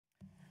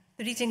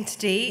The reading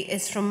today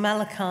is from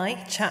Malachi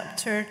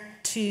chapter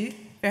 2,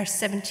 verse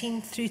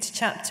 17 through to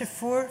chapter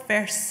 4,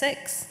 verse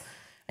 6.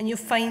 And you'll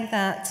find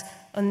that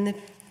on the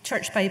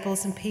Church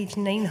Bibles on page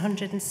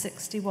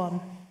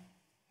 961.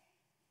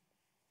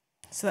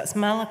 So that's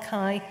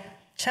Malachi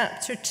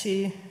chapter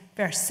 2,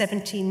 verse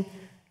 17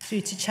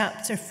 through to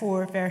chapter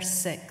 4, verse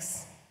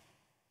 6.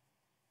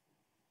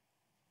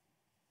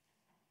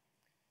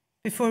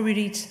 Before we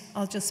read,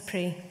 I'll just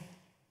pray.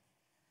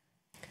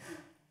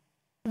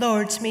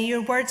 Lord, may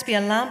your words be a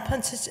lamp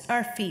unto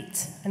our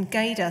feet and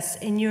guide us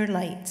in your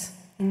light.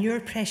 In your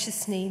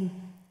precious name,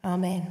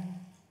 amen.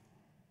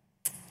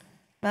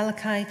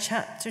 Malachi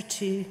chapter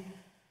 2,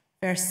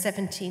 verse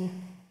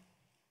 17.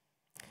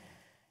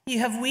 You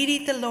have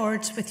wearied the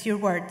Lord with your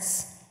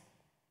words.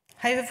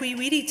 How have we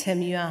wearied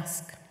him, you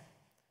ask?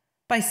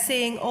 By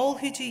saying all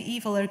who do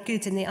evil are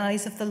good in the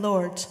eyes of the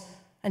Lord,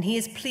 and he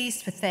is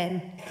pleased with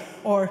them.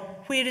 Or,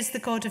 where is the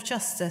God of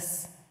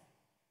justice?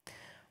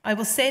 I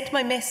will send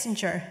my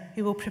messenger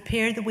who will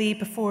prepare the way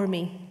before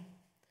me.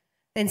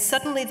 Then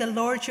suddenly the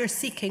Lord you're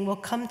seeking will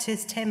come to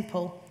his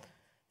temple.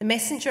 The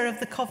messenger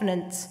of the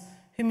covenant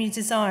whom you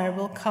desire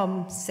will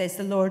come, says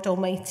the Lord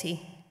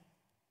Almighty.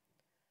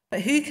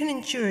 But who can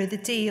endure the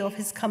day of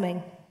his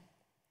coming?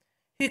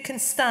 Who can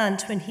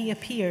stand when he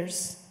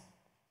appears?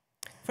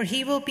 For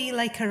he will be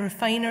like a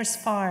refiner's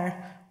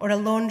fire or a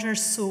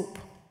launderer's soap.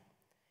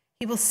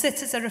 He will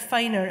sit as a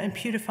refiner and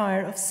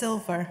purifier of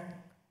silver.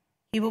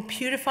 He will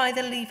purify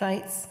the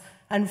Levites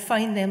and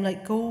refine them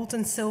like gold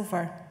and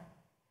silver.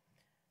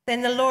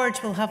 Then the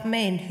Lord will have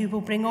men who will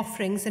bring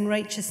offerings in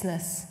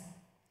righteousness,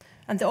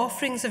 and the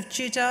offerings of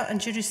Judah and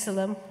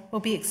Jerusalem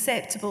will be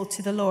acceptable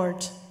to the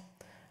Lord,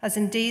 as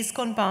in days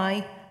gone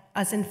by,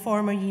 as in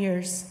former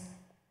years.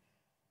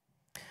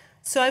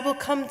 So I will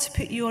come to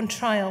put you on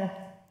trial.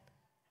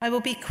 I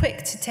will be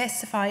quick to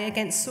testify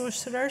against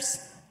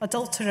sorcerers,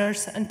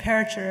 adulterers, and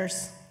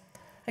perjurers,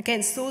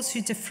 against those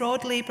who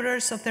defraud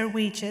labourers of their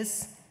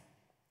wages,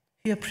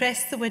 who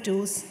oppress the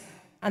widows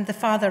and the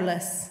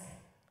fatherless,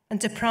 and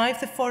deprive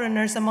the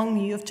foreigners among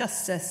you of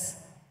justice.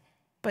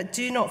 But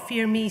do not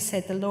fear me,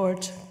 said the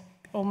Lord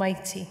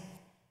Almighty.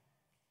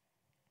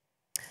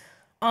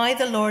 I,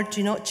 the Lord,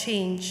 do not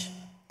change,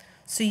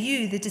 so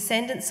you, the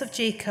descendants of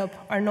Jacob,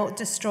 are not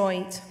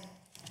destroyed.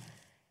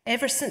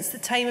 Ever since the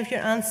time of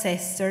your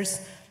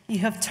ancestors, you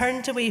have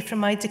turned away from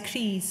my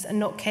decrees and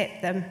not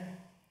kept them.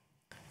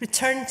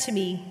 Return to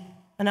me,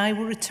 and I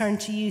will return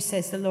to you,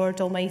 says the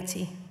Lord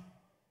Almighty.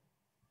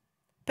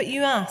 But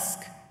you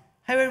ask,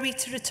 how are we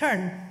to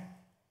return?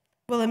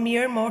 Will a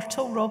mere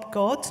mortal rob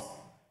God?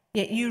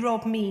 Yet you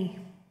rob me.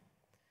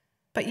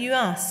 But you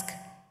ask,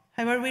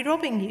 how are we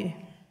robbing you?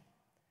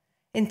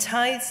 In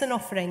tithes and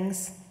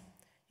offerings.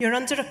 You're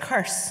under a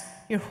curse,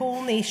 your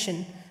whole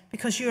nation,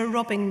 because you are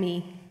robbing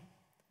me.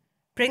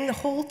 Bring the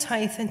whole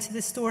tithe into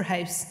the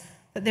storehouse,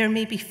 that there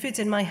may be food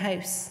in my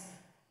house.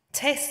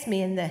 Test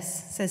me in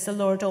this, says the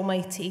Lord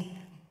Almighty,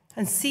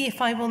 and see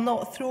if I will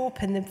not throw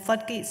open the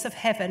floodgates of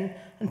heaven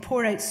and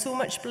pour out so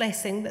much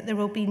blessing that there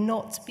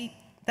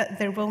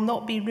will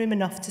not be room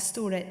enough to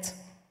store it.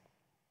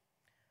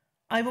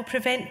 I will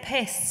prevent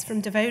pests from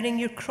devouring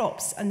your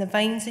crops, and the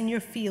vines in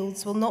your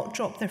fields will not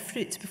drop their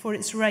fruit before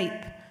it's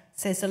ripe,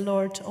 says the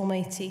Lord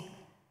Almighty.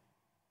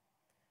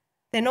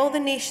 Then all the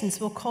nations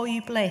will call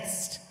you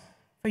blessed,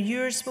 for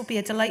yours will be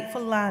a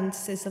delightful land,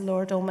 says the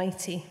Lord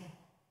Almighty.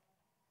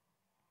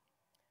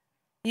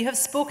 You have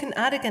spoken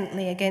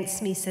arrogantly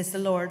against me, says the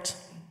Lord.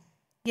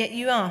 Yet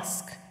you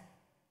ask,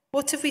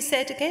 what have we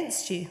said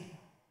against you?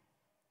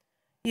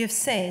 You have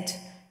said,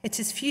 it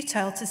is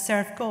futile to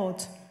serve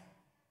God.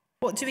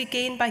 What do we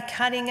gain by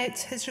carrying out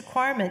his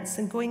requirements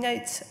and going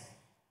out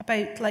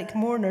about like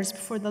mourners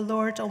before the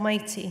Lord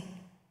Almighty?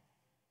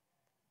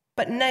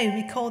 But now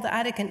we call the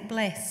arrogant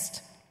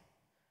blessed.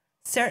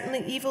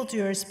 Certainly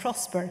evildoers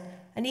prosper,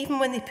 and even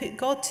when they put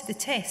God to the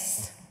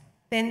test,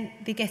 then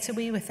they get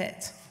away with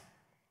it.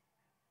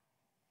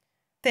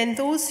 Then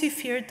those who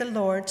feared the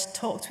Lord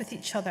talked with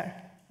each other,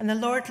 and the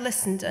Lord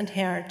listened and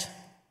heard.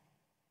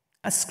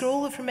 A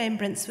scroll of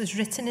remembrance was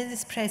written in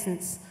his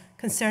presence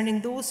concerning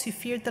those who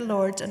feared the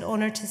Lord and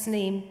honoured his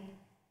name.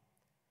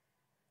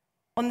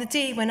 On the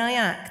day when I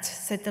act,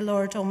 said the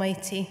Lord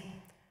Almighty,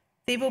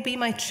 they will be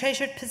my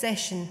treasured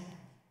possession.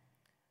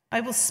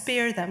 I will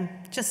spare them,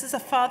 just as a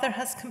father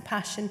has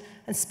compassion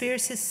and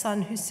spares his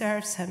son who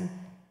serves him.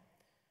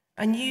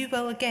 And you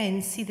will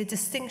again see the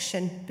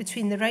distinction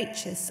between the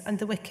righteous and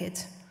the wicked,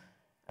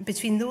 and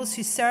between those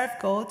who serve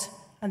God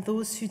and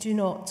those who do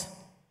not.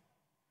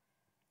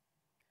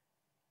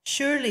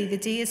 Surely the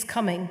day is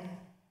coming.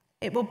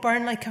 It will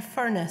burn like a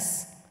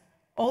furnace.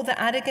 All the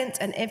arrogant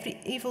and every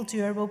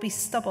evildoer will be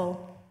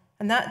stubble,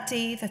 and that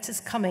day that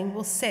is coming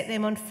will set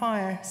them on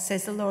fire,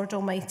 says the Lord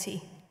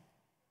Almighty.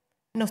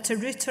 Not a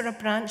root or a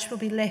branch will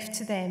be left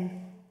to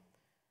them.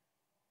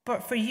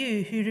 But for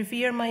you who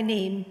revere my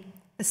name,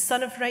 the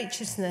Sun of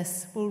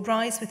Righteousness will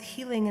rise with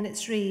healing in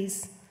its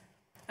rays,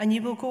 and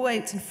you will go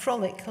out and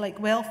frolic like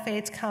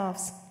well-fed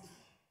calves.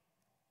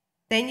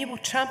 Then you will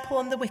trample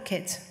on the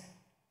wicked.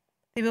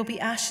 They will be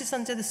ashes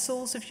under the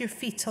soles of your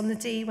feet on the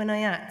day when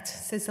I act,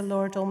 says the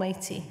Lord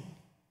Almighty.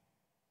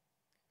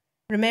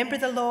 Remember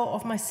the law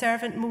of my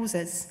servant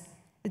Moses,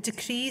 the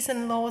decrees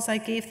and laws I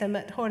gave them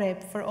at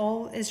Horeb for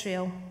all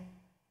Israel.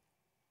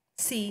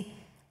 See,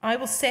 I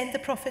will send the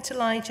prophet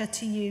Elijah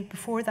to you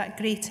before that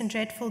great and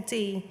dreadful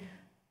day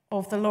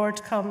of the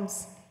Lord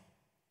comes.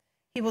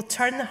 He will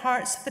turn the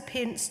hearts of the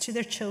parents to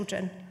their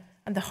children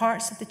and the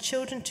hearts of the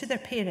children to their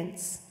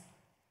parents,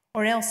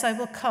 or else I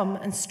will come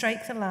and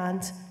strike the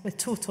land with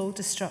total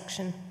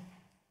destruction.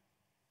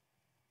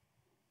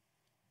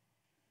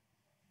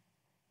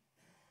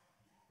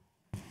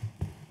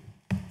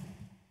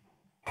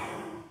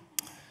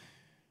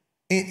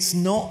 It's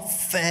not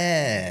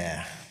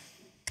fair.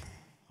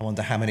 I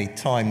wonder how many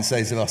times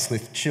those of us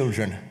with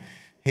children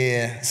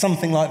hear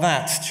something like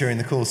that during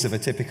the course of a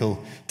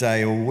typical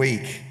day or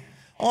week.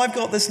 I've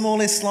got the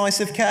smallest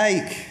slice of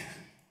cake.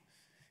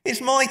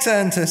 It's my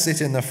turn to sit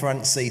in the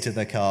front seat of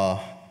the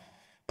car,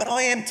 but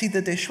I emptied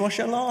the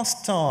dishwasher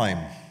last time.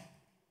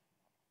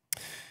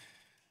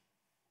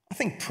 I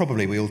think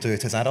probably we all do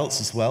it as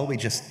adults as well. We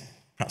just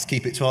perhaps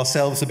keep it to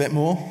ourselves a bit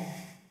more.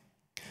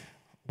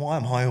 Why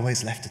am I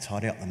always left to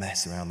tidy up the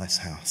mess around this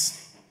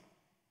house?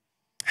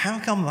 How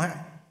come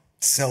that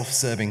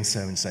self-serving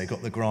so-and-so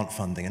got the grant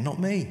funding and not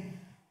me?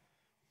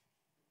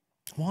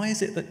 Why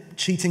is it that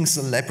cheating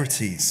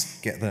celebrities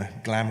get the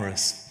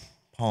glamorous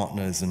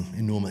partners and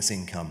enormous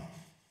income?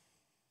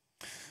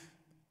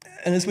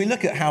 And as we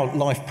look at how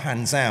life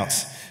pans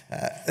out,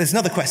 there's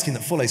another question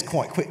that follows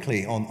quite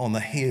quickly on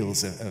the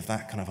heels of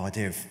that kind of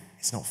idea of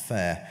it's not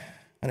fair.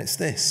 And it's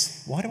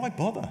this: why do I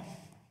bother?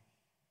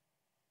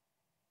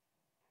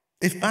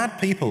 If bad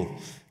people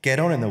get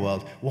on in the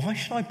world, why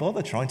should I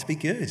bother trying to be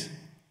good?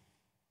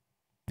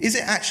 Is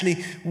it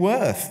actually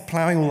worth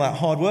ploughing all that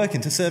hard work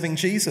into serving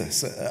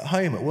Jesus at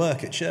home, at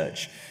work, at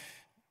church?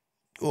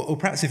 Or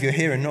perhaps if you're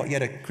here and not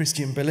yet a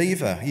Christian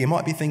believer, you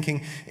might be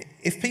thinking,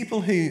 if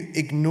people who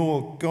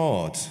ignore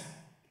God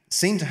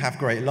seem to have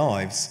great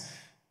lives,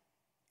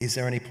 is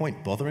there any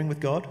point bothering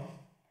with God?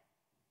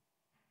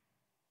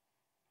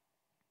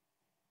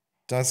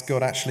 Does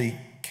God actually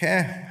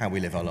care how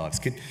we live our lives?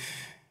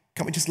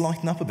 Can't we just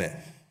lighten up a bit?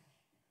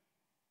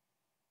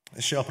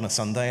 Let's show up on a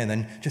Sunday and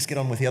then just get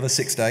on with the other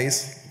 6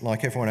 days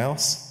like everyone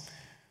else.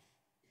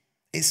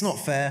 It's not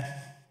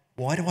fair.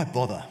 Why do I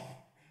bother?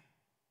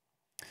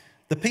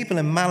 The people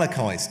in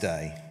Malachi's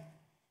day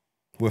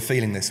were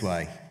feeling this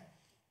way.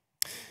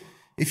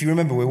 If you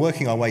remember, we're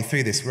working our way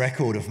through this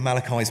record of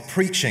Malachi's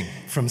preaching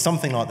from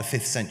something like the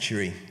 5th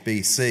century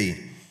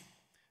BC.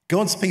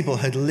 God's people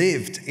had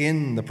lived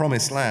in the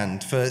promised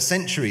land for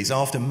centuries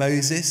after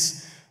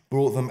Moses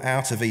brought them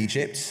out of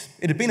Egypt.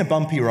 It had been a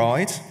bumpy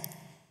ride,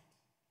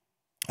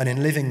 and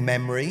in living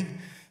memory,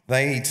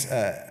 they'd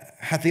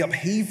had the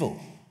upheaval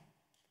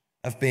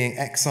of being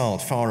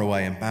exiled far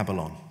away in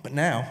Babylon. But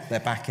now they're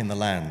back in the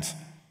land,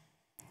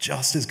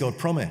 just as God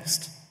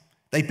promised.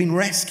 They'd been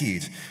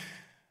rescued,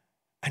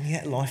 and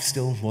yet life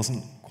still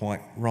wasn't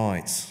quite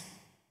right.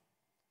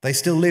 They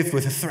still lived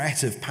with the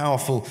threat of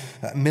powerful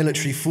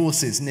military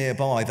forces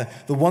nearby.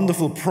 The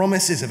wonderful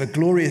promises of a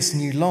glorious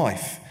new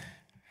life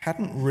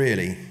hadn't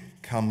really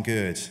come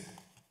good.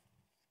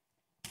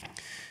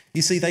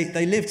 You see,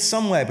 they lived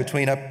somewhere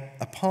between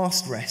a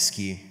past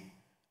rescue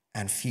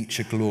and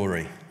future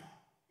glory.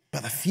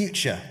 But the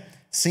future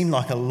seemed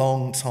like a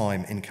long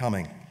time in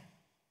coming.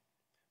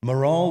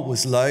 Morale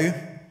was low,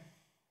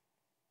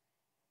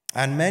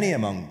 and many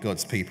among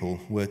God's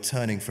people were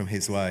turning from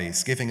his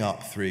ways, giving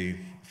up through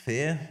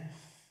fear,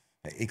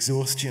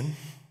 exhaustion.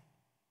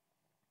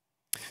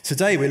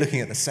 Today we're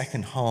looking at the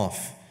second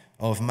half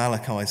of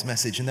Malachi's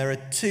message, and there are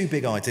two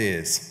big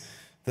ideas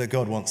that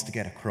God wants to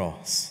get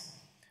across.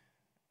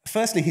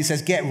 Firstly, he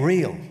says, get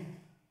real.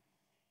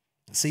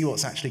 See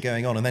what's actually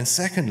going on. And then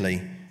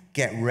secondly,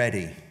 get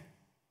ready.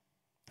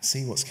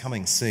 See what's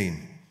coming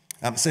soon.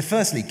 So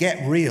firstly,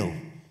 get real.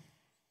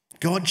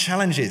 God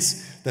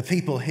challenges the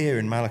people here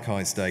in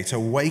Malachi's day to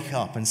wake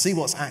up and see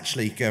what's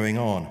actually going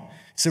on.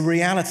 It's a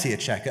reality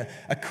check,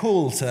 a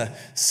call to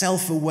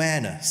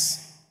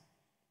self-awareness.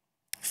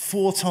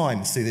 4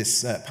 times through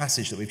this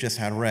passage that we've just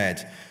had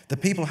read, the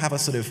people have a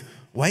sort of,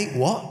 wait,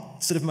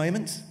 what sort of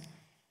moment?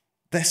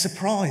 They're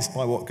surprised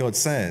by what God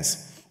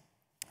says.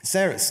 It's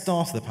there at the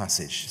start of the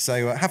passage.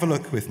 So have a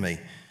look with me.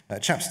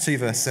 Chapter 2,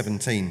 verse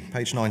 17,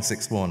 page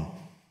 961.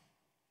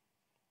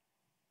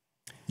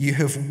 You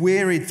have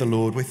wearied the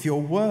Lord with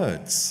your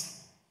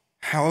words.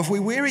 How have we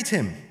wearied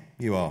him,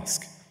 you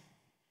ask?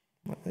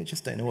 Well, they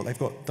just don't know what they've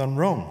got done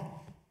wrong.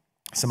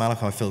 So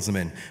Malachi fills them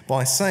in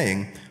by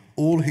saying,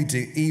 all who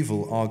do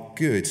evil are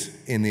good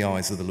in the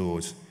eyes of the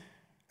Lord,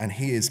 and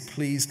he is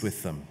pleased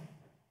with them.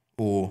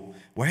 Or,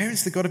 where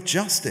is the God of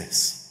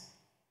justice?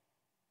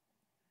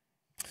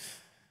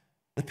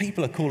 The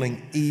people are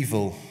calling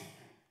evil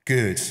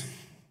good.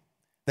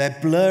 They're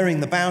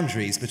blurring the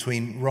boundaries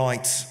between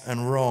right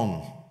and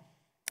wrong.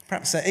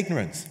 Perhaps they're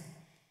ignorant.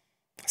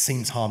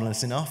 Seems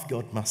harmless enough.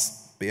 God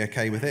must be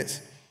okay with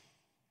it.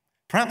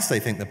 Perhaps they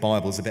think the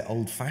Bible's a bit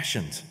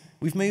old-fashioned.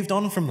 We've moved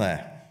on from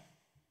there.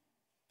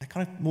 They're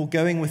kind of more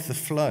going with the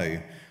flow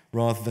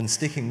rather than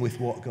sticking with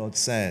what God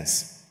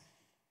says.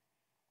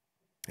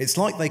 It's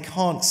like they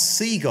can't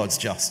see God's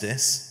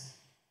justice,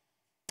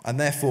 and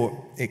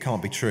therefore it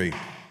can't be true.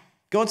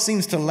 God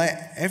seems to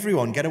let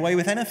everyone get away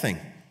with anything.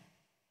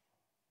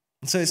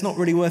 And so it's not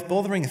really worth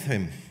bothering with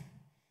him.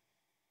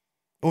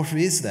 Or if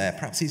he is there,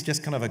 perhaps he's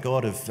just kind of a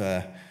God of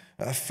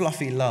a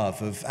fluffy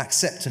love, of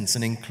acceptance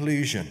and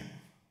inclusion.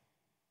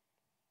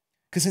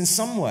 Because in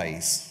some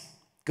ways,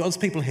 God's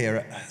people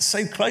here are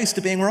so close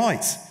to being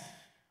right.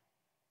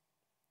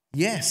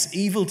 Yes,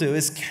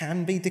 evildoers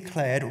can be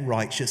declared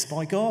righteous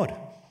by God.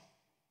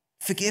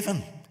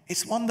 Forgiven.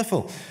 It's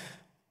wonderful.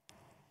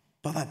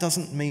 But that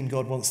doesn't mean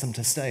God wants them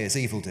to stay as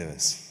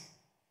evildoers.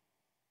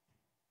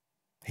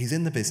 He's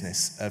in the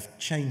business of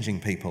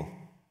changing people.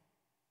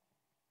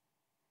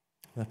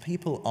 The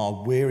people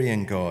are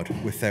wearying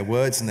God with their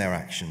words and their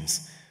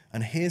actions.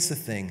 And here's the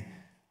thing,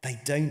 they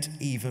don't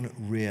even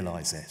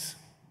realize it.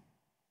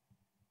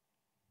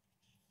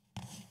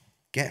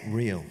 Get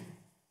real,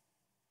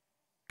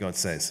 God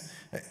says.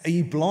 Are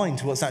you blind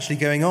to what's actually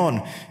going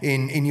on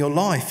in your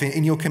life,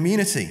 in your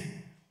community?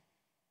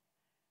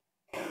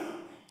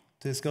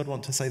 Does God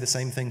want to say the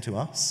same thing to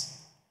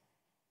us?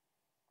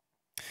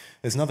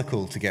 There's another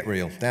call to get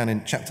real, down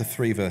in chapter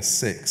 3, verse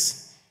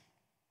 6.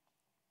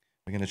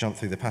 We're going to jump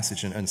through the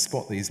passage and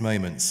spot these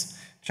moments.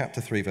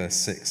 Chapter 3, verse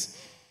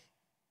 6.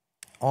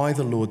 I,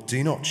 the Lord,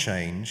 do not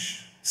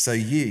change, so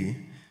you,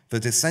 the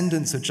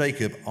descendants of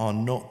Jacob, are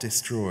not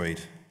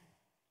destroyed.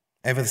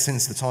 Ever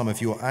since the time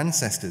of your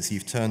ancestors,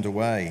 you've turned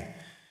away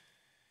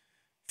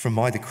from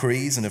my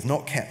decrees and have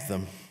not kept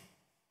them.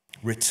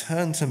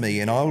 Return to me,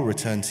 and I will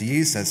return to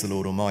you, says the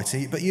Lord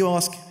Almighty. But you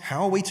ask,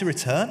 how are we to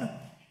return?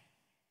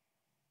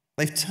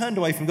 They've turned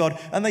away from God,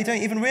 and they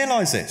don't even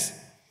realize it.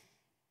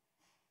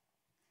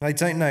 They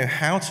don't know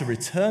how to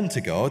return to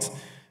God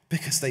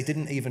because they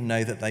didn't even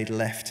know that they'd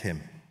left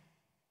him.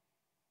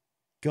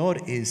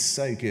 God is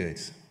so good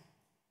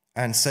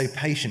and so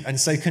patient and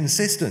so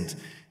consistent.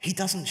 He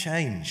doesn't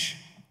change.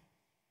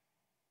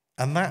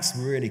 And that's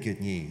really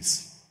good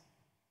news.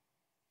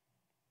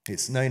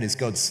 It's known as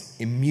God's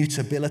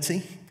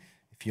immutability,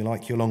 if you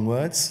like your long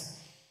words.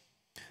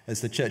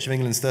 As the Church of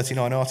England's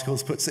 39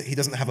 Articles puts it, he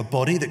doesn't have a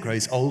body that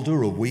grows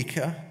older or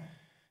weaker.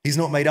 He's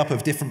not made up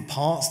of different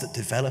parts that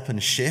develop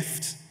and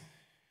shift.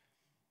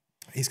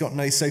 He's got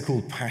no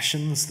so-called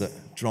passions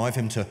that drive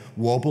him to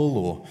wobble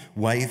or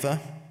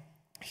waver.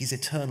 He's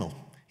eternal.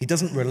 He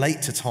doesn't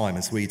relate to time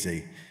as we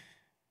do.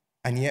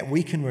 And yet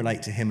we can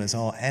relate to him as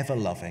our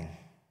ever-loving,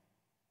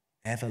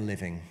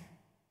 ever-living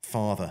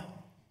Father.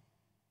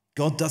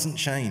 God doesn't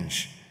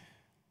change.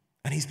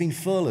 And he's been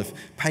full of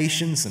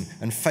patience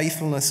and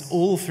faithfulness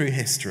all through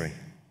history.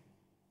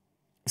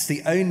 It's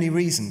the only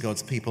reason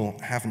God's people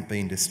haven't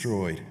been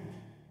destroyed,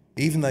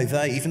 even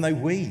though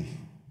we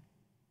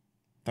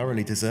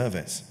thoroughly deserve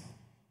it.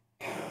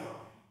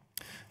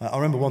 I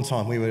remember one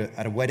time we were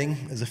at a wedding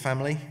as a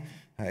family.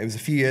 It was a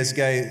few years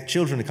ago.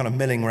 Children were kind of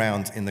milling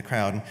around in the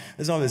crowd. And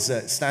as I was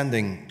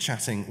standing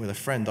chatting with a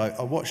friend,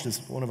 I watched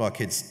as one of our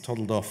kids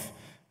toddled off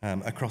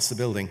across the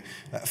building,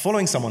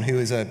 following someone who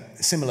was a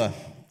similar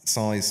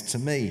size to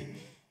me.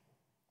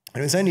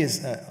 And it was only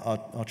as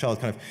our child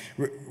kind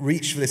of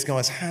reached for this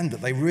guy's hand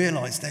that they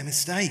realised their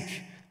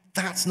mistake.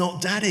 That's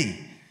not Daddy.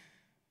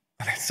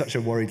 And they had such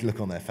a worried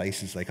look on their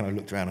faces. They kind of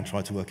looked around and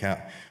tried to work out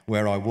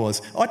where I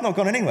was. I'd not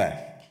gone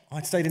anywhere.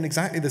 I'd stayed in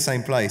exactly the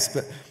same place,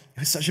 but it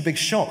was such a big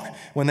shock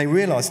when they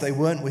realised they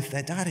weren't with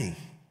their daddy.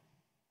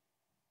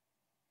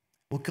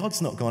 Well,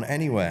 God's not gone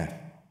anywhere.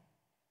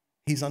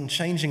 He's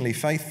unchangingly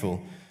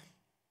faithful,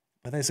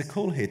 but there's a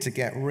call here to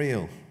get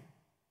real.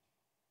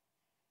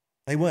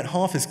 They weren't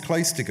half as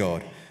close to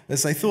God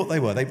as they thought they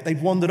were.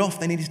 They'd wandered off.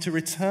 They needed to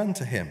return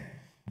to him.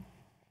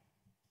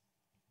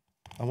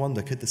 I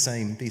wonder, could the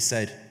same be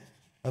said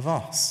of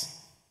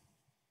us?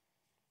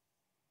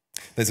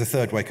 There's a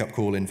third wake-up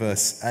call in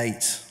verse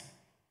 8.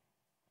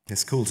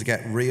 This call to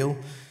get real.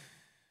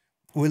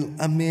 Will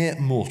a mere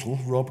mortal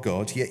rob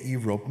God, yet you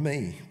rob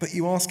me? But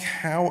you ask,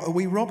 how are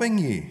we robbing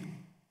you?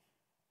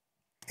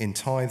 In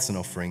tithes and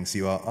offerings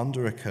you are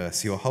under a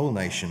curse, your whole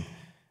nation,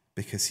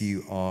 because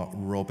you are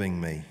robbing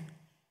me.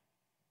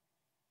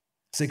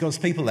 So God's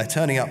people, they're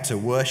turning up to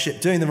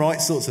worship, doing the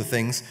right sorts of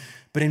things,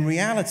 but in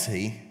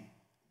reality,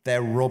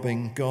 they're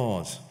robbing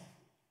God.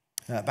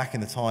 Back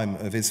in the time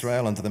of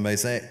Israel under the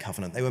Mosaic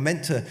covenant, they were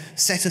meant to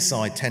set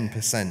aside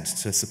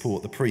 10% to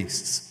support the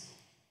priests.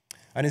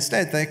 And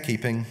instead, they're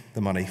keeping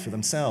the money for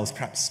themselves.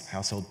 Perhaps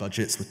household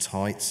budgets were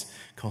tight,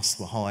 costs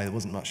were high, there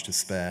wasn't much to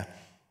spare.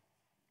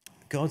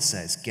 God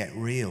says, get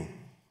real.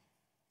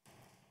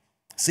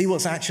 See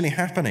what's actually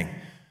happening.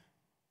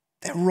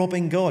 They're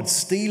robbing God,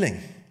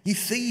 stealing. You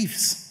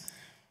thieves.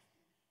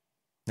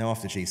 Now,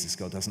 after Jesus,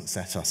 God doesn't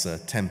set us a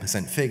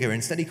 10% figure.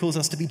 Instead, he calls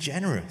us to be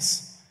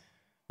generous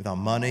with our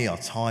money, our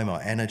time,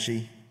 our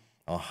energy,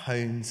 our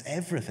homes,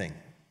 everything.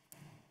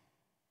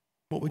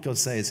 What would God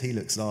say as he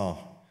looks at our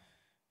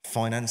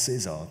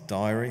finances, our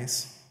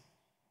diaries?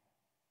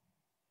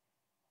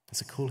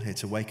 There's a call here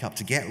to wake up,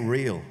 to get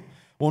real.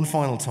 One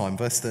final time,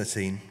 verse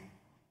 13.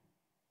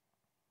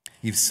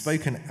 You've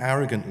spoken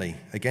arrogantly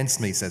against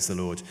me, says the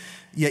Lord.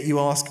 Yet you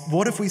ask,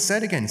 what have we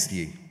said against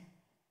you?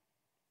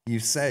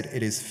 You've said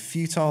it is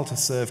futile to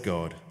serve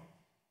God.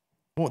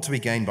 What do we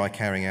gain by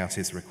carrying out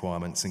his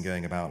requirements and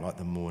going about like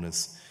the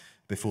mourners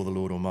before the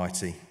Lord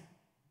Almighty?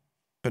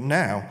 But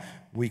now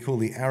we call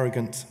the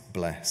arrogant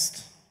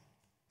blessed.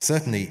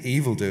 Certainly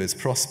evildoers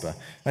prosper,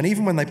 and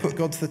even when they put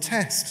God to the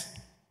test,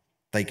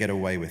 they get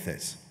away with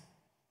it.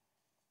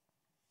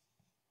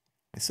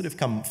 It's sort of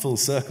come full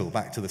circle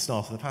back to the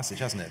start of the passage,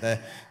 hasn't it?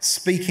 They're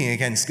speaking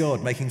against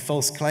God, making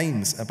false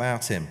claims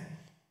about him.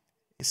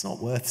 It's not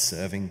worth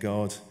serving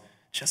God.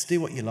 Just do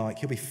what you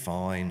like, you'll be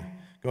fine.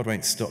 God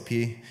won't stop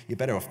you. You're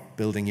better off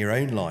building your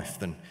own life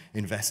than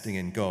investing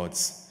in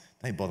God's.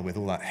 Don't bother with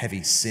all that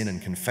heavy sin and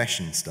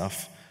confession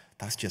stuff.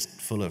 That's just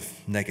full of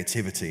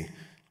negativity.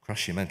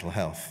 Crush your mental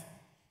health.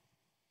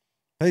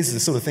 Those are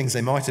the sort of things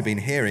they might have been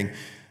hearing,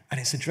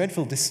 and it's a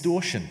dreadful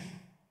distortion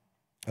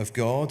of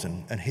God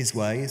and his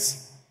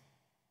ways.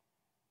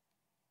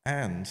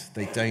 And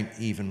they don't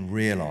even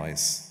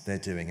realize they're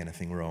doing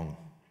anything wrong.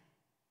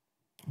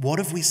 What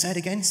have we said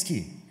against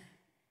you?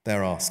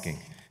 They're asking.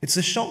 It's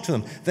a shock to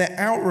them. They're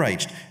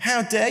outraged.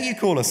 How dare you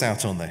call us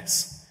out on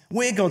this?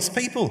 We're God's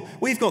people.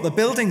 We've got the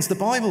buildings, the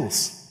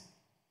Bibles.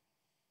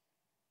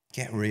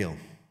 Get real,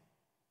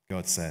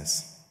 God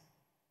says,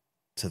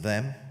 to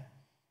them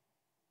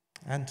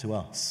and to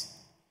us.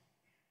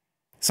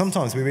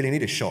 Sometimes we really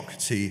need a shock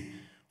to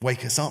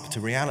wake us up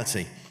to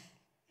reality.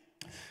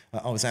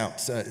 I was out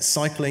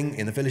cycling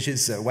in the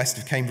villages west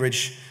of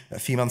Cambridge a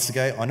few months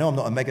ago. I know I'm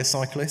not a mega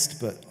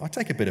cyclist, but I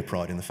take a bit of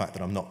pride in the fact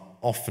that I'm not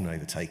often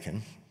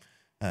overtaken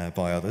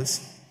by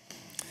others.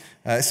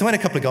 So when a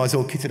couple of guys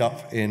all kitted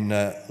up in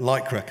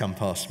Lycra come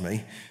past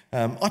me,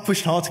 I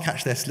pushed hard to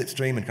catch their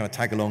slipstream and kind of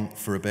tag along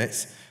for a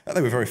bit.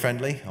 They were very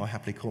friendly. I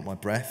happily caught my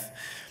breath.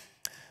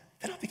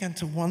 Then I began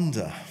to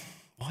wonder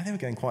why they were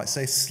going quite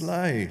so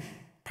slow.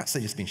 Perhaps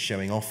they'd just been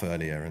showing off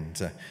earlier,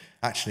 and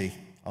actually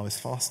I was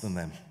faster than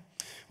them.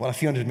 Well, a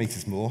few hundred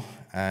metres more,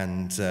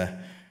 and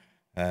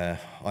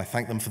I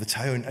thanked them for the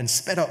tow and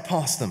sped up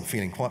past them,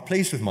 feeling quite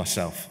pleased with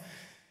myself.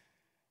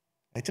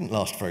 It didn't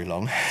last very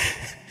long.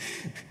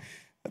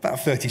 About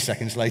 30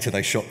 seconds later,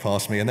 they shot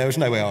past me, and there was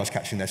no way I was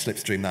catching their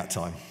slipstream that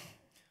time.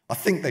 I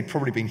think they'd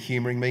probably been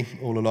humouring me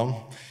all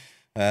along.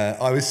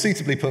 I was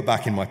suitably put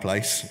back in my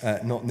place,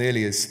 not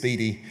nearly as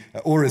speedy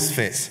or as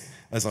fit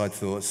as I'd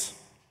thought.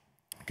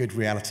 Good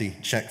reality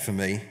check for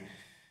me.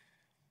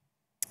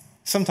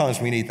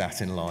 Sometimes we need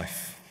that in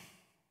life.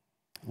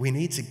 We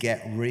need to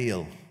get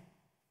real.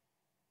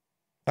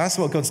 That's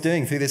what God's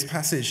doing through this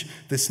passage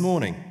this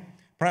morning.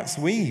 Perhaps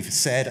we've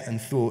said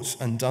and thought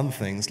and done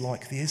things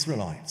like the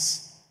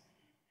Israelites.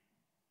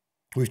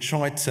 We've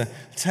tried to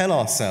tell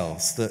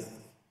ourselves that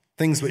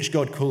things which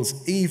God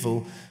calls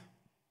evil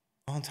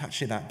aren't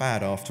actually that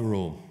bad after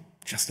all.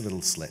 Just a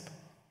little slip.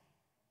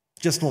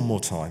 Just one more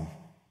time.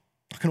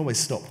 I can always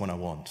stop when I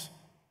want.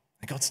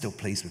 And God's still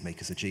pleased with me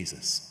because of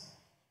Jesus.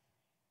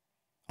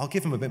 I'll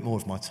give him a bit more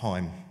of my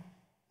time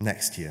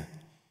next year.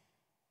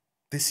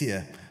 This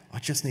year, I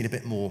just need a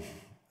bit more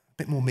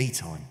me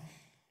time.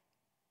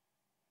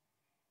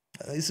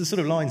 These are sort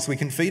of lines we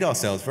can feed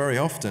ourselves very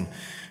often.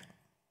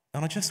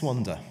 And I just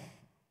wonder,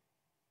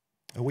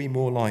 are we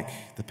more like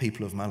the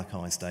people of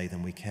Malachi's day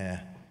than we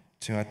care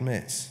to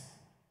admit?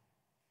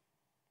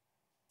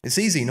 It's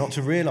easy not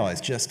to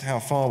realize just how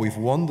far we've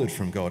wandered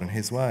from God and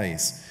his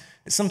ways.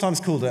 It's sometimes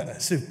called a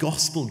sort of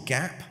gospel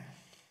gap,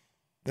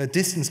 the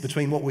distance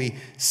between what we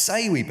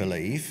say we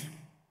believe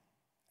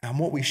and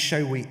what we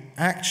show we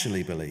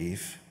actually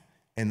believe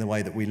in the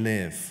way that we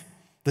live.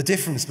 The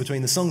difference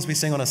between the songs we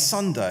sing on a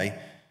Sunday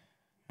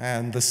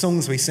and the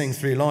songs we sing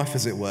through life,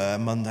 as it were,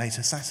 Monday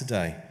to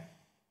Saturday.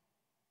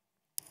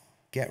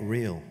 Get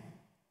real,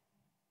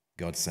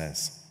 God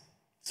says.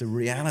 It's a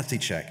reality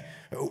check.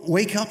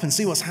 Wake up and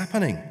see what's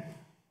happening.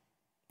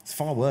 It's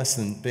far worse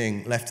than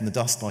being left in the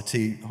dust by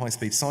two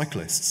high-speed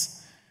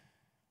cyclists.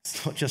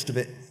 It's not just a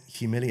bit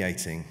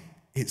humiliating,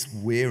 it's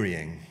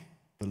wearying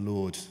the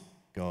Lord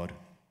God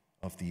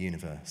of the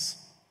universe.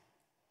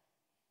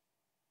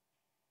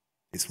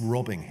 It's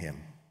robbing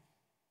him.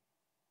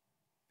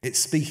 It's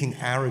speaking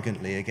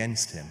arrogantly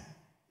against him.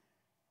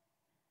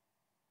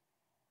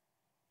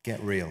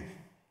 Get real.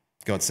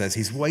 God says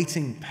he's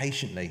waiting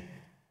patiently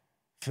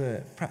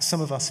for perhaps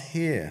some of us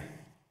here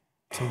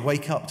to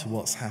wake up to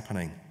what's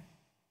happening.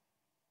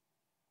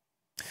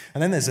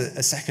 And then there's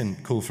a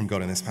second call from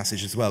God in this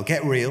passage as well.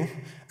 Get real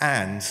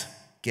and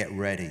get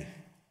ready.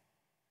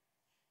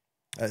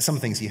 Some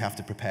things you have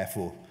to prepare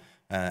for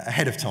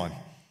ahead of time.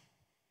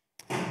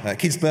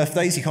 Kids'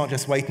 birthdays, you can't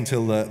just wait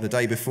until the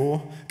day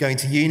before. Going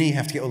to uni, you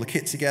have to get all the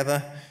kit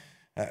together.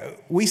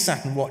 We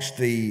sat and watched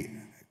the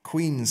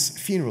Queen's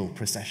funeral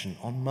procession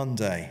on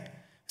Monday.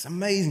 It's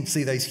amazing to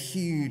see those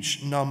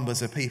huge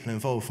numbers of people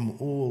involved from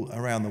all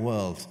around the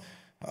world.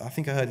 I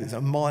think I heard it's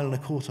 1.25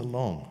 miles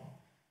long.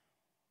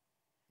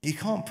 You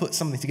can't put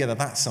something together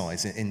that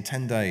size in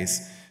 10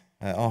 days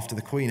after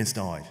the Queen has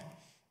died.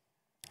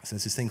 So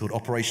there's this thing called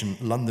Operation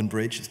London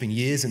Bridge. It's been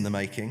years in the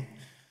making.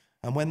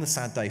 And when the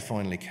sad day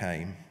finally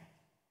came,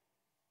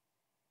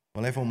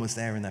 well, everyone was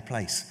there in their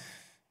place,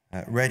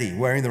 ready,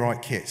 wearing the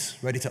right kit,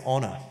 ready to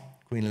honour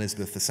Queen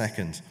Elizabeth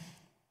II.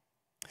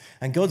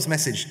 And God's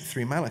message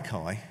through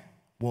Malachi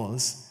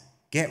was,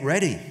 get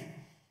ready.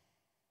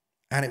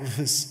 And it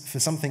was for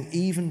something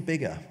even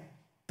bigger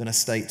than a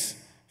state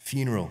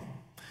funeral.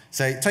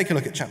 So take a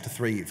look at chapter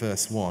 3,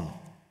 verse 1.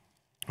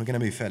 We're going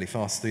to move fairly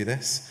fast through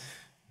this.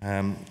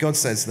 God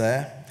says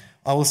there,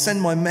 I will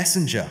send my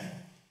messenger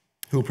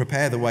who will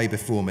prepare the way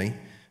before me.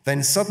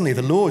 Then suddenly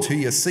the Lord who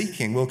you're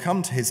seeking will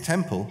come to his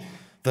temple.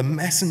 The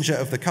messenger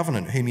of the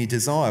covenant whom you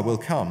desire will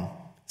come,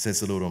 says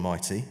the Lord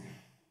Almighty.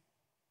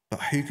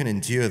 But who can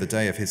endure the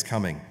day of his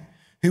coming?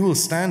 Who will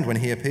stand when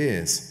he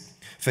appears?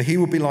 For he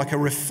will be like a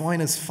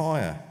refiner's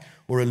fire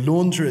or a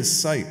launderer's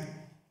soap.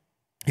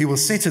 He will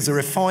sit as a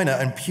refiner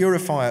and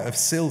purifier of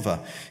silver.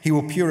 He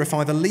will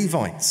purify the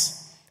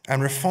Levites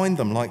and refine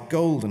them like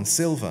gold and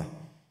silver.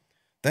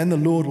 Then the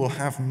Lord will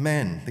have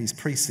men, these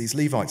priests, these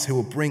Levites, who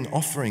will bring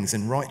offerings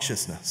in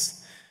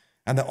righteousness.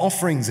 And the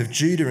offerings of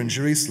Judah and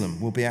Jerusalem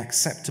will be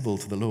acceptable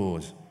to the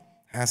Lord,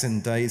 as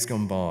in days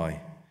gone by,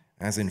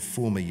 as in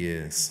former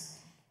years.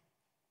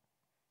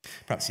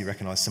 Perhaps you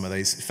recognise some of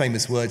those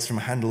famous words from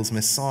Handel's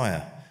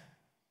Messiah.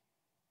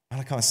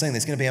 Malachi is saying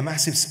there's going to be a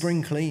massive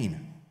spring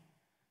clean.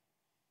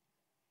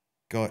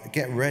 God,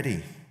 get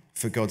ready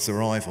for God's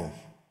arrival,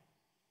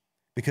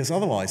 because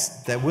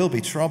otherwise there will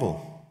be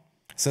trouble.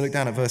 So look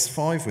down at verse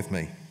 5 with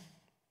me.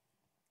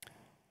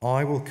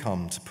 I will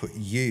come to put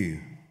you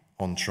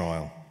on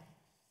trial.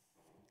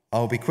 I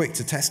will be quick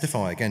to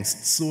testify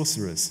against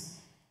sorcerers,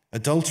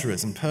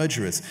 adulterers and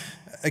perjurers,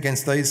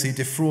 against those who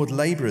defraud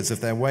labourers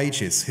of their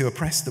wages, who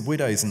oppress the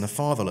widows and the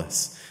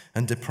fatherless,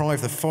 and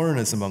deprive the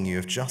foreigners among you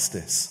of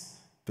justice.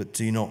 But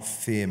do not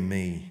fear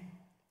me,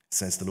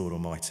 says the Lord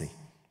Almighty.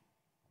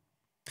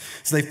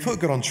 So they've put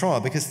God on trial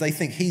because they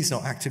think he's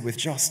not acted with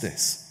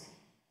justice.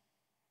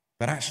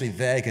 But actually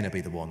they're going to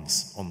be the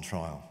ones on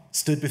trial,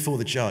 stood before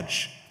the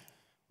judge,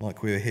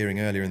 like we were hearing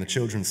earlier in the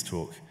children's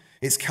talk.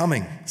 It's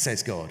coming,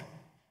 says God.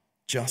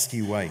 Just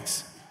you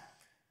wait.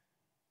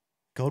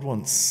 God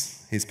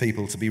wants his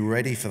people to be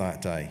ready for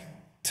that day,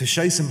 to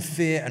show some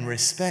fear and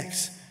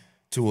respect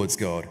towards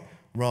God,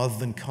 rather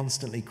than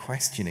constantly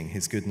questioning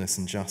his goodness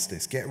and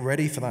justice. Get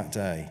ready for that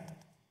day.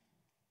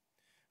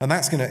 And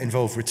that's going to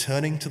involve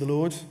returning to the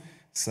Lord.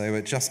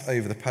 So just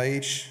over the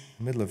page,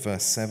 middle of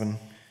verse 7,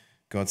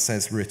 God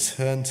says,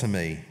 return to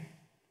me,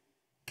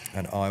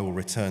 and I will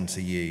return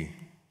to you.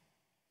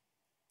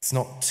 It's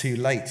not too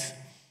late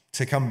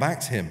to come back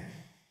to him,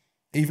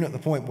 even at the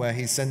point where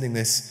he's sending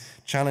this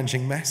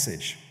challenging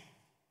message.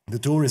 The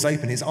door is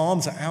open, his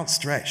arms are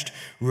outstretched,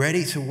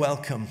 ready to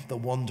welcome the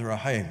wanderer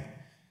home.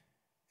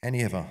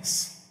 Any of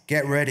us,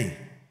 get ready.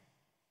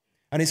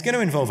 And it's going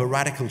to involve a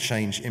radical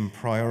change in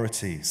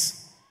priorities.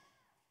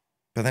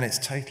 But then it's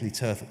totally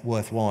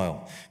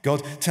worthwhile.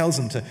 God tells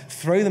them to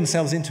throw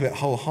themselves into it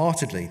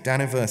wholeheartedly.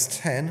 Down in verse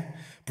 10,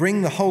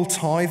 bring the whole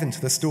tithe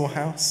into the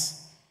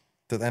storehouse,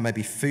 that there may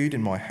be food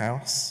in my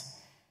house.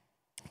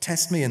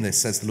 Test me in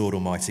this, says the Lord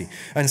Almighty,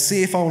 and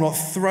see if I will not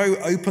throw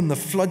open the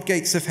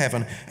floodgates of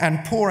heaven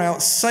and pour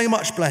out so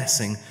much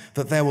blessing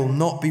that there will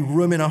not be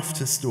room enough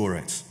to store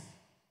it.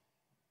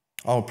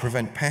 I will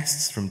prevent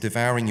pests from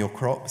devouring your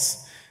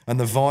crops, and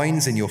the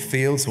vines in your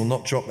fields will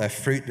not drop their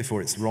fruit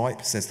before it's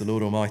ripe, says the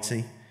Lord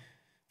Almighty.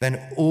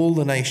 Then all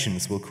the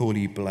nations will call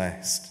you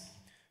blessed,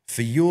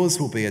 for yours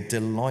will be a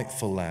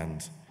delightful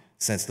land,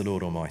 says the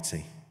Lord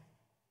Almighty.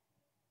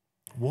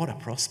 What a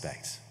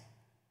prospect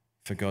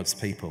for God's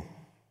people.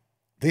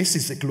 This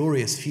is the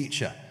glorious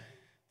future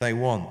they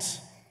want.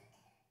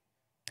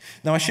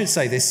 Now, I should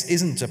say this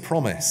isn't a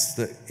promise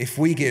that if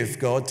we give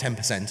God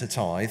 10% a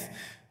tithe,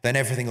 then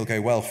everything will go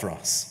well for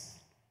us,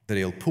 that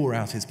he'll pour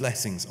out his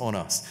blessings on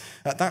us.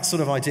 That sort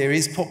of idea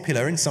is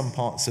popular in some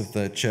parts of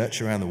the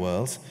church around the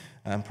world.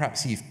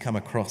 Perhaps you've come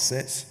across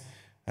it.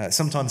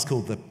 Sometimes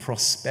called the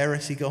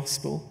prosperity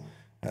gospel.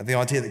 The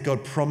idea that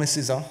God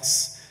promises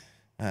us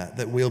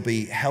that we'll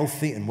be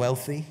healthy and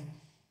wealthy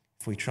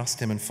if we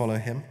trust him and follow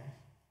him.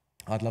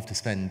 I'd love to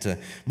spend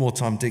more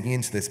time digging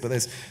into this, but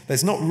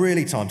there's not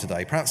really time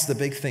today. Perhaps the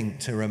big thing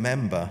to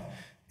remember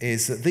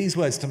is that these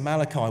words to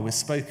Malachi were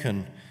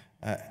spoken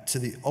to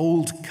the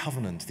Old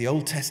Covenant, the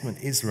Old Testament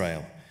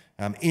Israel,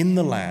 in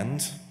the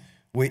land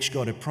which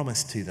God had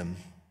promised to them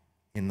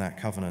in that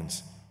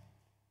covenant.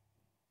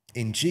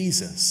 In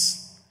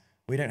Jesus,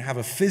 we don't have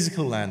a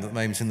physical land at the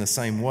moment in the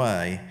same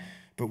way,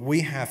 but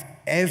we have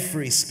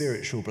every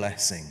spiritual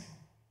blessing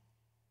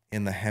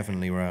in the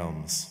heavenly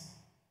realms.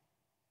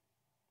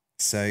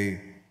 So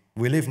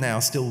we live now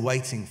still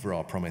waiting for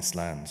our promised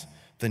land,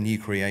 the new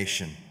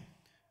creation,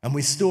 and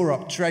we store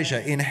up treasure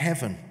in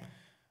heaven,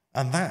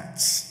 and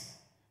that's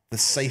the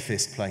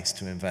safest place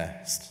to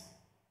invest.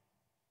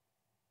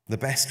 The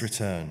best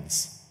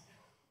returns.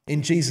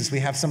 In Jesus, we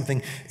have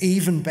something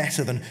even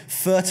better than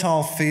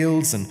fertile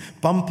fields and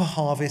bumper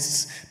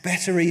harvests,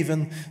 better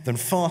even than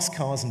fast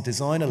cars and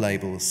designer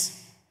labels.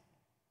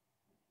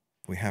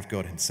 We have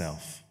God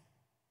himself.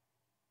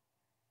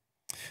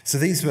 So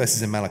these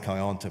verses in Malachi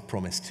aren't a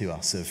promise to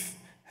us of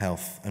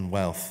health and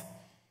wealth.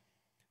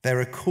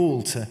 They're a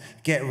call to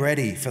get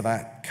ready for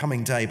that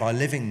coming day by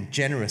living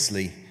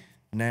generously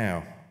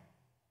now.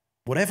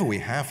 Whatever we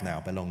have now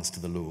belongs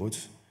to the Lord,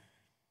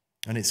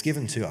 and it's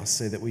given to us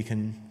so that we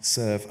can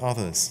serve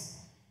others.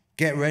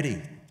 Get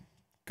ready,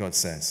 God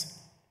says.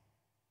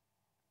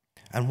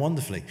 And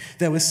wonderfully,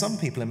 there were some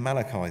people in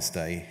Malachi's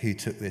day who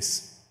took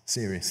this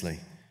seriously.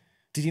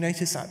 Did you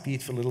notice that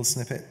beautiful little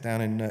snippet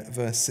down in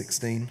verse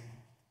 16?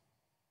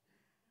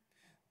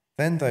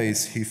 Then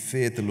those who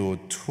feared the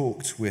Lord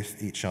talked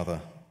with each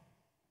other.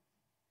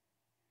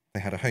 They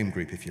had a home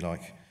group, if you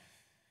like.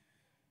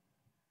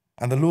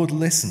 And the Lord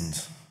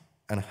listened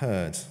and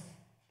heard.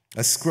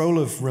 A scroll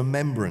of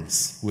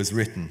remembrance was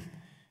written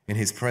in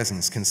his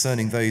presence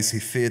concerning those who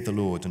feared the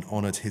Lord and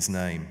honoured his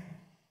name.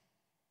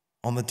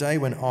 On the day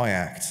when I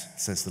act,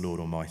 says the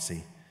Lord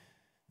Almighty,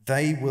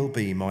 they will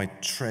be my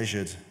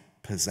treasured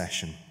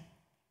possession.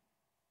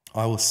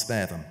 I will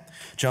spare them,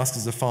 just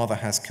as a father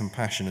has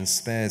compassion and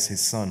spares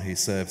his son who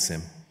serves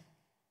him.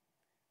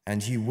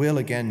 And you will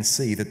again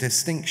see the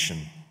distinction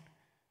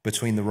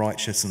between the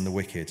righteous and the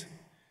wicked,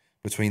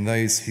 between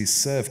those who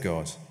serve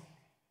God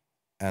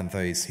and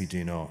those who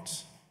do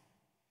not.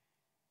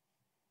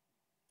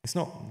 It's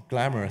not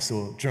glamorous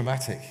or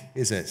dramatic,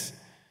 is it?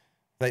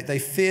 They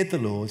feared the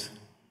Lord,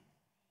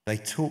 they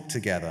talked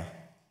together,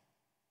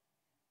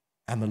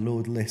 and the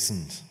Lord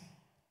listened.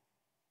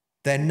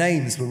 Their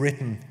names were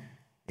written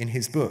in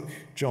his book: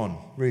 John,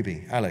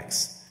 Ruby,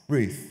 Alex,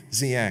 Ruth,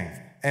 Ziang,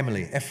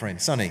 Emily, Ephraim,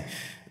 Sonny.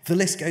 The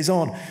list goes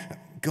on.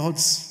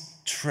 God's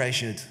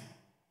treasured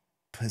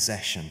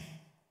possession.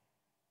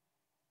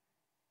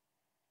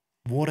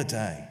 What a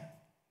day.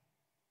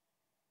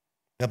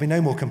 There'll be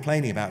no more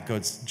complaining about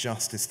God's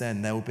justice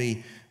then. There will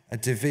be a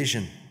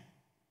division.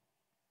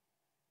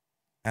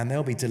 And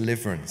there'll be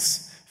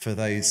deliverance for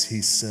those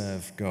who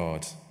serve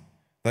God,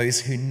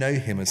 those who know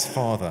him as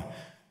Father,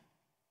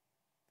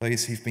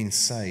 those who've been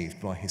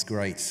saved by his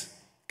great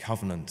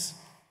covenant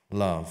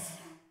love.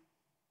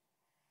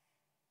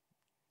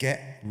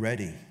 Get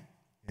ready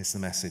is the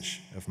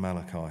message of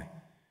Malachi.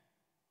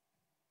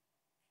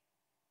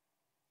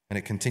 And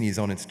it continues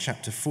on into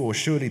chapter 4.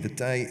 Surely the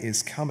day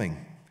is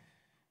coming.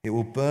 It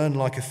will burn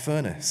like a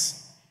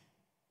furnace.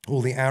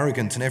 All the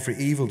arrogant and every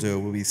evildoer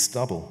will be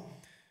stubble.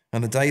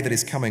 And the day that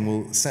is coming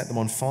will set them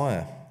on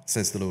fire,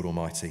 says the Lord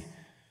Almighty.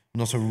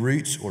 Not a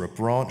root or a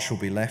branch will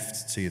be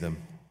left to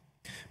them.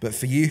 But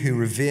for you who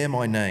revere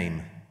my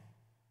name,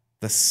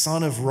 the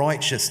Sun of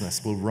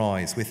Righteousness will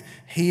rise with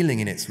healing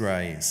in its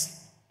rays.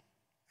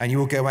 And you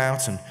will go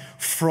out and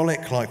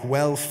frolic like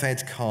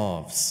well-fed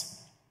calves.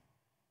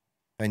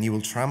 Then you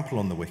will trample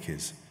on the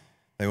wicked.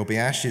 There will be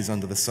ashes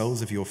under the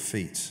soles of your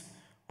feet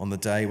on the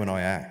day when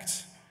I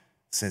act,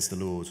 says the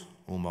Lord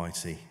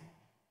Almighty.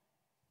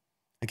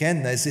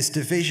 Again, there's this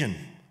division,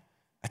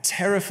 a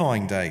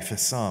terrifying day for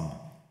some,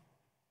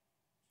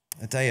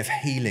 a day of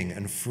healing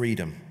and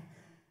freedom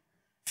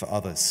for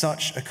others.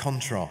 Such a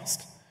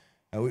contrast.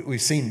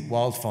 We've seen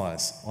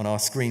wildfires on our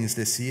screens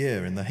this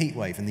year and the heat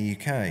wave in the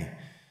UK, in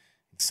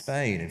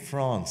Spain, in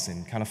France,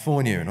 in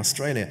California, in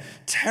Australia.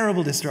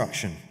 Terrible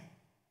destruction.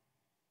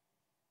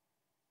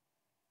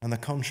 And the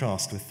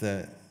contrast with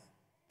the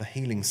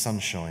healing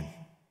sunshine.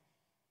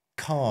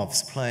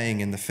 Calves playing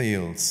in the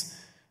fields.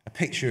 A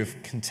picture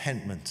of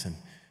contentment and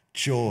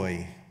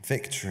joy,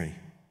 victory.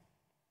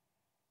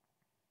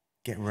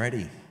 Get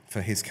ready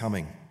for his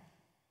coming.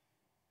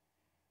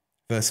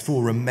 Verse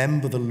 4,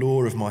 remember the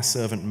law of my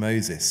servant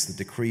Moses, the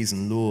decrees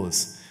and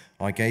laws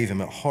I gave him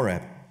at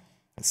Horeb,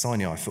 at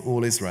Sinai, for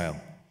all Israel.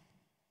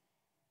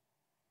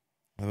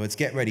 In other words,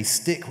 get ready,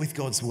 stick with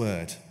God's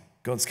word,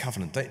 God's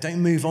covenant. Don't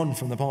move on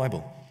from the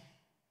Bible.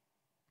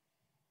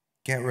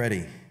 Get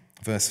ready.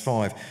 Verse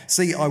 5,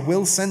 see, I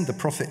will send the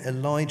prophet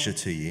Elijah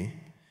to you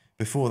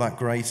before that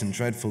great and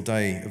dreadful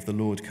day of the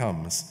Lord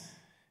comes.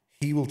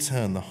 He will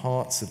turn the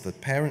hearts of the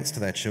parents to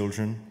their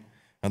children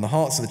and the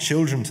hearts of the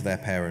children to their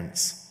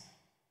parents,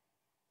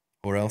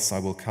 or else I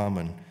will come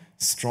and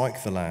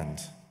strike the land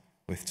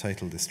with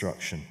total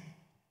destruction.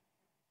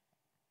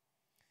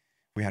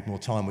 If we had more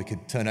time, we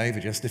could turn over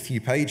just a few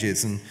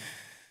pages and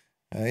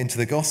into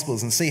the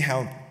Gospels and see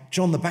how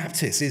John the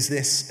Baptist is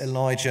this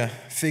Elijah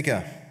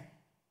figure.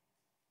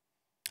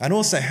 And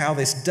also how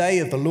this day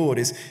of the Lord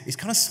is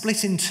kind of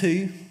split in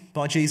two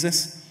by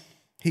Jesus.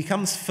 He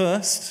comes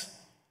first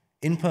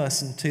in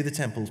person to the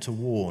temple to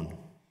warn.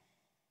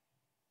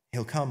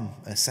 He'll come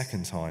a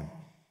second time,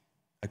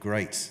 a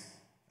great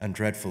and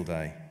dreadful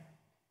day.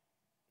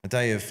 A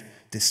day of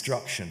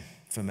destruction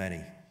for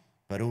many,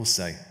 but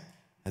also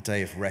a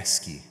day of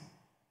rescue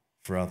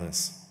for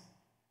others.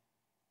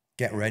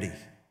 Get ready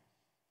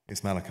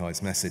is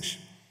Malachi's message.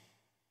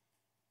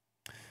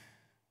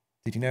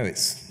 Did you know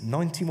it's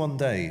 91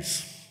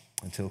 days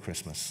until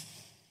Christmas?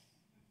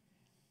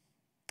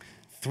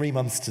 3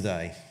 months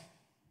today.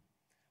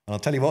 And I'll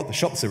tell you what, the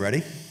shops are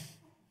ready.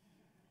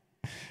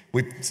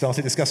 We've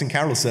started discussing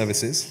carol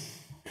services.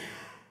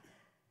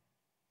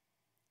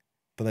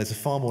 But there's a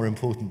far more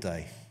important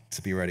day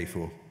to be ready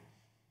for.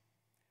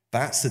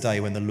 That's the day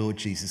when the Lord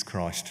Jesus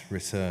Christ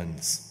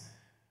returns.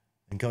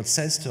 And God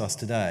says to us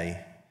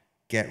today,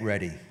 get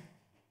ready.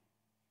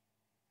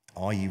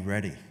 Are you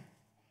ready?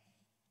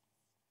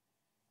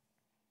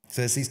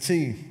 So there's these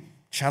two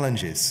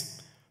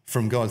challenges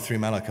from God through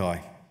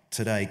Malachi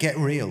today. Get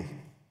real.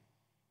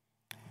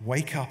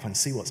 Wake up and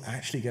see what's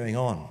actually going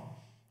on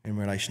in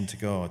relation to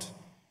God.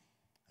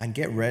 And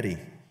get ready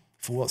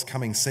for what's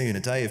coming soon, a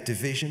day of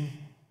division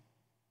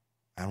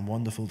and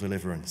wonderful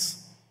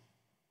deliverance.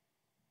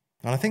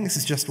 And I think this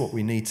is just what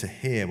we need to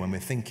hear when we're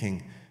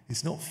thinking,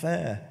 it's not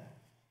fair.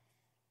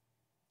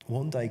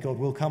 One day God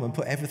will come and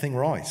put everything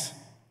right.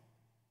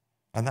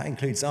 And that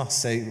includes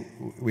us. So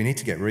we need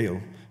to get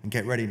real and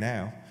get ready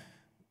now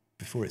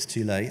before it's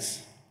too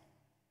late.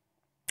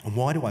 And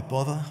why do I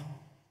bother?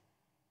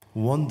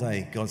 One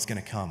day God's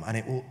going to come and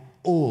it will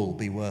all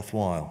be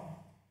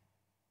worthwhile.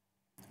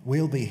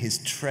 We'll be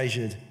his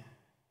treasured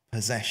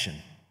possession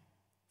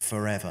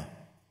forever.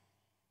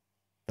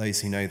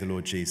 Those who know the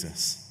Lord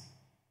Jesus.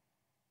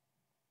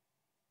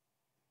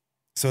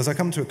 So as I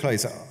come to a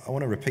close, I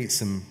want to repeat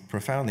some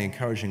profoundly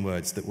encouraging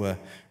words that were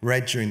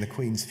read during the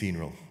Queen's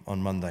funeral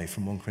on Monday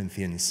from 1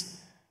 Corinthians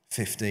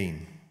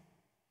 15.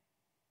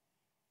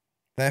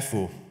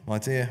 Therefore, my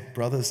dear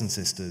brothers and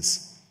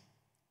sisters,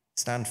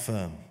 stand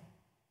firm.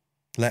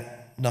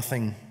 Let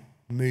nothing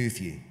move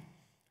you.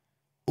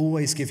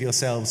 Always give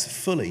yourselves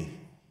fully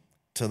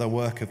to the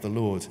work of the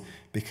Lord,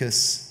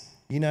 because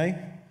you know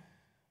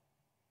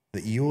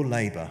that your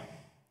labour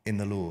in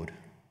the Lord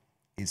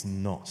is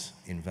not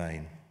in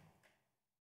vain.